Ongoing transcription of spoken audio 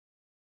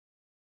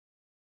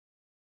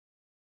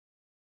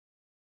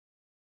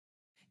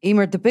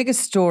Eimear, the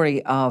biggest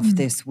story of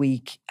this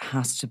week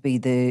has to be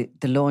the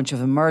launch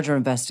of a murder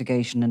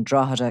investigation in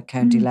Drogheda,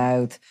 County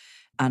Louth,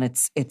 and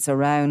it's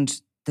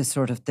around the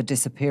sort of the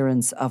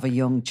disappearance of a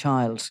young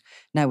child.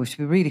 Now, we should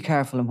be really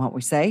careful in what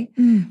we say,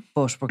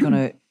 but we're going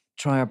to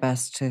try our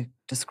best to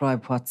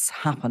describe what's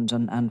happened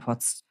and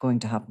what's going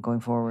to happen going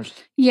forward.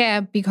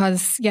 Yeah,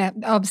 because,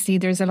 obviously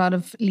there's a lot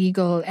of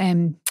legal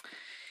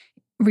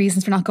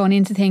reasons for not going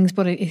into things,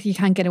 but you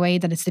can't get away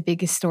that it's the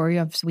biggest story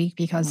of this week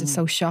because it's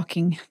so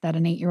shocking that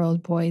an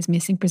 8-year-old boy is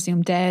missing,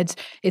 presumed dead.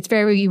 It's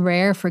very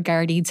rare for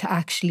Gardai to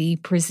actually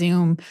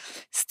presume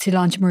to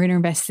launch a murder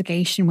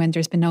investigation when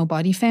there's been no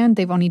body found.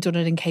 They've only done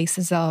it in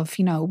cases of,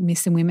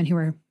 missing women who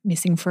were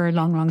missing for a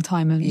long, long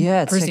time. And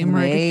it's taken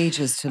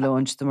ages to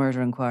launch the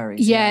murder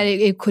inquiries.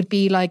 It could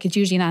be like, it's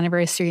usually an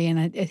anniversary, and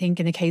I think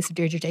in the case of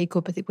Deirdre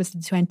Jacob, I think it was the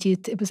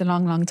 20th, it was a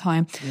long, long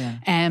time.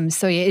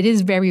 It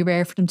is very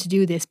rare for them to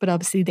do this, but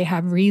obviously they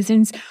have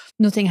reasons.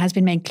 Nothing has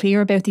been made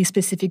clear about these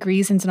specific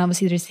reasons, and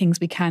obviously there's things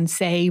we can't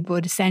say,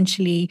 but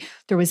essentially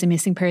there was a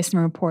missing person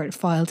report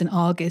filed in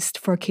August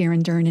for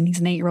Kyran Durnin. He's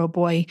an 8-year-old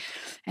boy,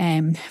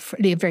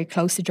 lived very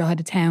close to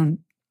Drogheda town.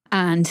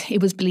 And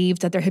it was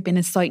believed that there had been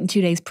a sighting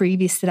 2 days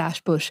previous to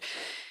that, but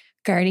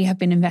Gardai have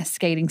been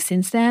investigating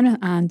since then,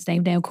 and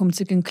they've now come to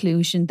the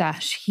conclusion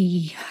that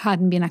he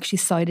hadn't been actually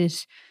sighted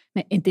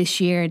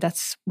this year.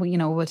 That's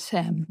what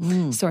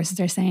sources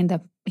are saying,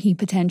 that he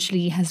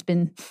potentially has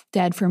been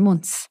dead for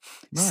months.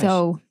 Right.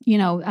 So,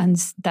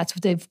 and that's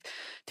what they've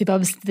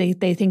obviously,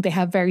 they think they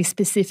have very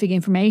specific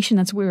information.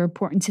 That's what we're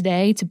reporting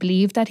today, to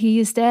believe that he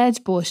is dead,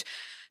 but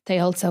they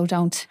also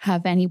don't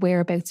have any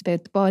whereabouts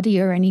about the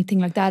body or anything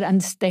like that. And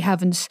they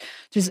haven't,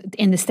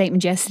 in the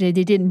statement yesterday,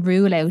 they didn't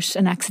rule out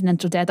an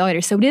accidental death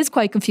either. So it is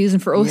quite confusing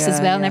for us as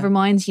well. Never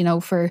mind,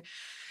 for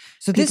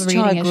So this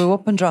child grew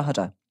up in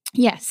Drogheda?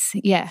 Yes,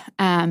 yeah.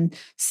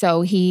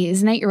 So he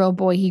is an 8-year-old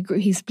boy.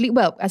 He's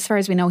as far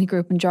as we know, he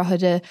grew up in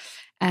Drogheda.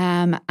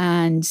 And,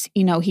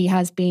 he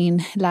has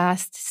been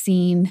last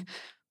seen,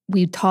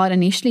 we thought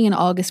initially in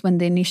August when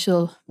the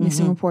initial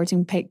missing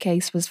reporting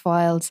case was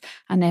filed,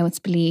 and now it's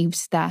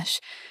believed that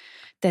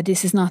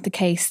this is not the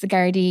case. The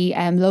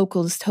Gardai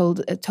locals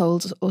told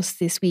us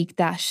this week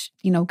that,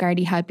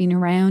 Gardai had been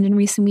around in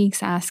recent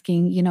weeks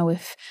asking,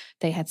 if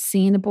they had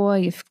seen the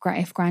boy, if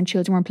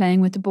grandchildren were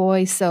playing with the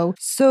boy. So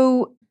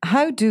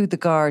how do the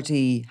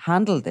Gardai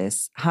handle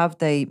this? Have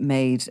they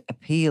made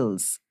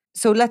appeals?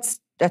 So let's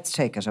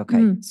take it,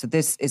 okay. So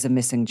this is a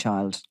missing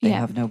child. They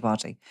have no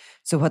body.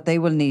 So what they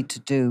will need to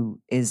do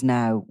is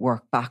now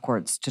work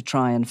backwards to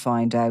try and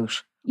find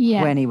out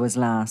when he was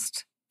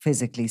last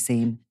physically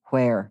seen,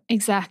 where.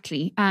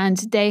 Exactly. And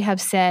they have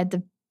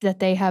said that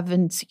they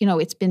haven't,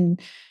 it's been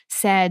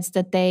said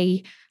that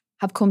they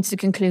have come to the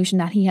conclusion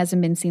that he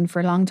hasn't been seen for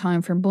a long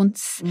time, for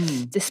months,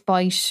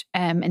 despite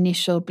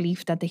initial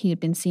belief that he had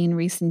been seen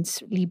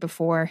recently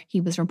before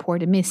he was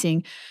reported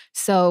missing.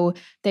 So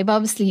they've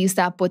obviously used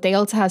that, but they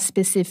also have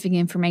specific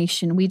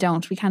information. We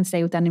can't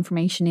say what that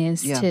information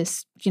is to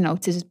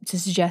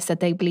suggest that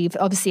they believe,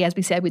 obviously, as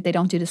we said, they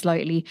don't do this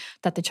lightly,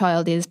 that the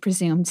child is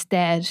presumed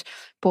dead.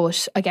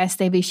 But I guess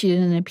they've issued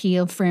an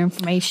appeal for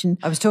information.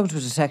 I was talking to a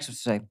detective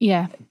today.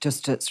 Yeah.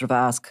 Just to sort of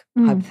ask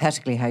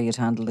hypothetically how you'd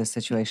handle this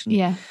situation.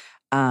 Yeah.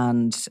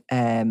 And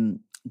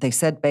they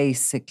said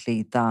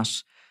basically that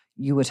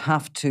you would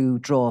have to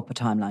draw up a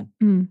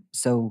timeline.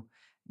 So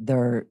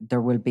there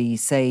will be,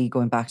 say,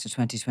 going back to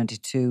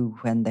 2022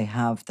 when they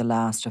have the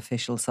last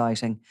official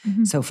sighting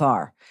so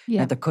far.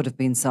 Now, there could have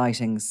been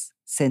sightings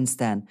since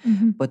then,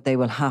 but they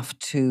will have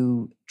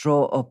to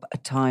draw up a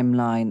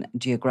timeline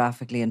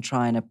geographically and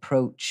try and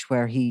approach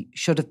where he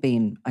should have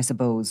been, I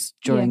suppose,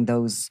 during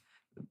those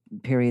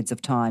periods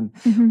of time,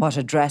 what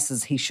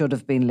addresses he should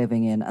have been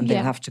living in, and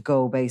they'll have to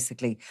go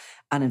basically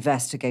and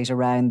investigate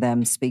around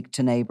them, speak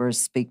to neighbours,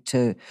 speak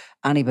to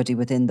anybody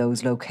within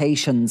those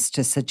locations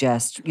to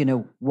suggest,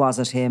 was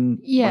it him?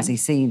 Was he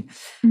seen?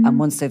 And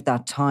once they've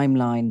that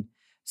timeline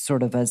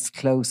sort of as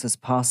close as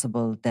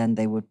possible, then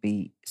they would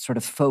be sort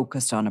of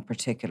focused on a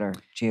particular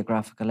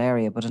geographical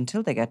area. But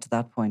until they get to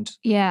that point,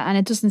 and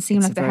it doesn't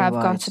seem like they have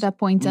got to that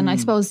point. And I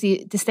suppose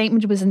the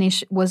statement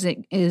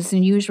is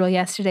unusual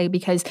yesterday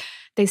because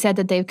they said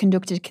that they've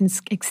conducted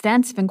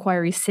extensive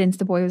inquiries since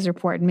the boy was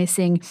reported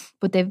missing,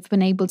 but they've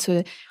been able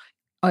to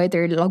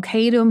either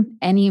locate him,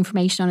 any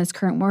information on his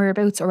current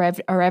whereabouts, or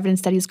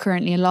evidence that he's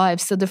currently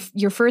alive. So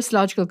your first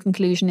logical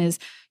conclusion is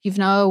you've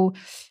no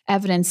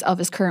evidence of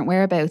his current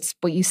whereabouts,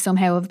 but you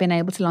somehow have been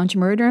able to launch a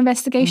murder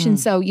investigation.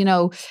 So,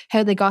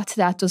 how they got to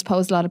that does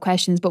pose a lot of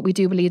questions, but we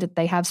do believe that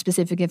they have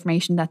specific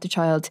information that the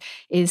child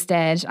is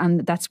dead,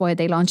 and that's why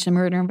they launched a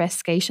murder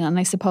investigation. And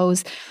I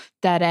suppose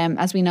that,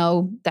 as we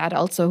know, that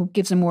also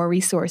gives them more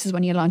resources.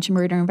 When you launch a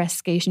murder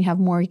investigation, you have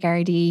more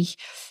Gardai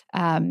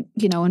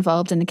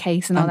involved in the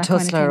case and all that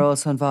kind of thing. And Tussler are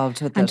also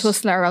involved with it. And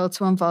Tussler are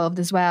also involved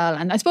as well.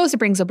 And I suppose it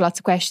brings up lots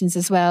of questions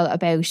as well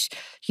about,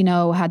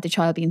 had the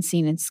child been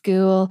seen in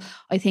school?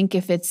 I think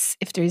if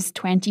there's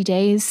 20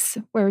 days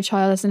where a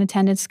child hasn't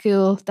attended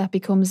school, that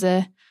becomes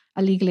a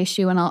legal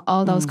issue, and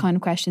all those kind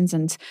of questions.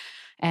 And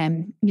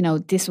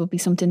this will be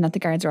something that the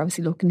guards are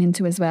obviously looking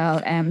into as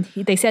well.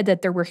 They said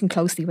that they're working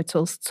closely with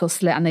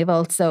Tusla, and they've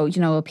also,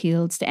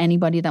 appealed to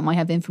anybody that might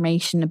have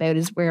information about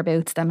his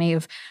whereabouts that may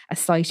have a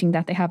sighting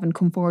that they haven't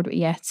come forward with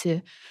yet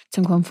to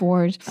come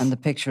forward. And the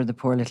picture of the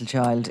poor little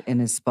child in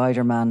his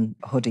Spider-Man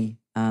hoodie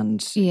and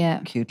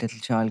cute little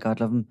child,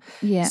 God love him.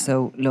 Yeah.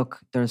 So look,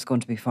 there's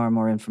going to be far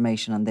more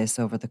information on this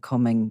over the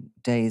coming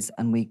days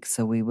and weeks,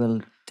 so we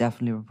will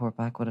definitely report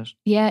back with it.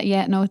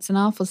 Yeah, no, it's an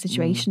awful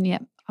situation. Yeah,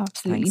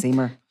 absolutely. Thanks,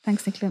 Eimear.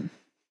 Thanks, Nicola.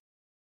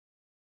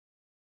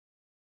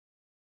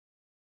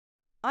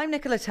 I'm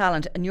Nicola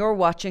Tallant, and you're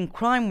watching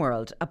Crime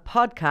World, a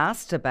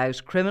podcast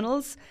about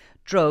criminals,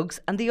 drugs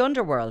and the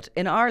underworld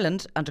in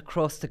Ireland and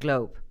across the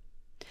globe.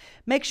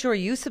 Make sure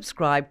you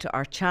subscribe to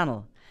our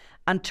channel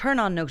and turn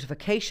on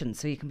notifications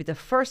so you can be the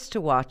first to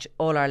watch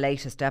all our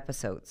latest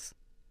episodes.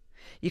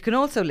 You can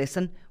also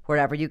listen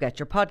wherever you get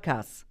your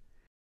podcasts.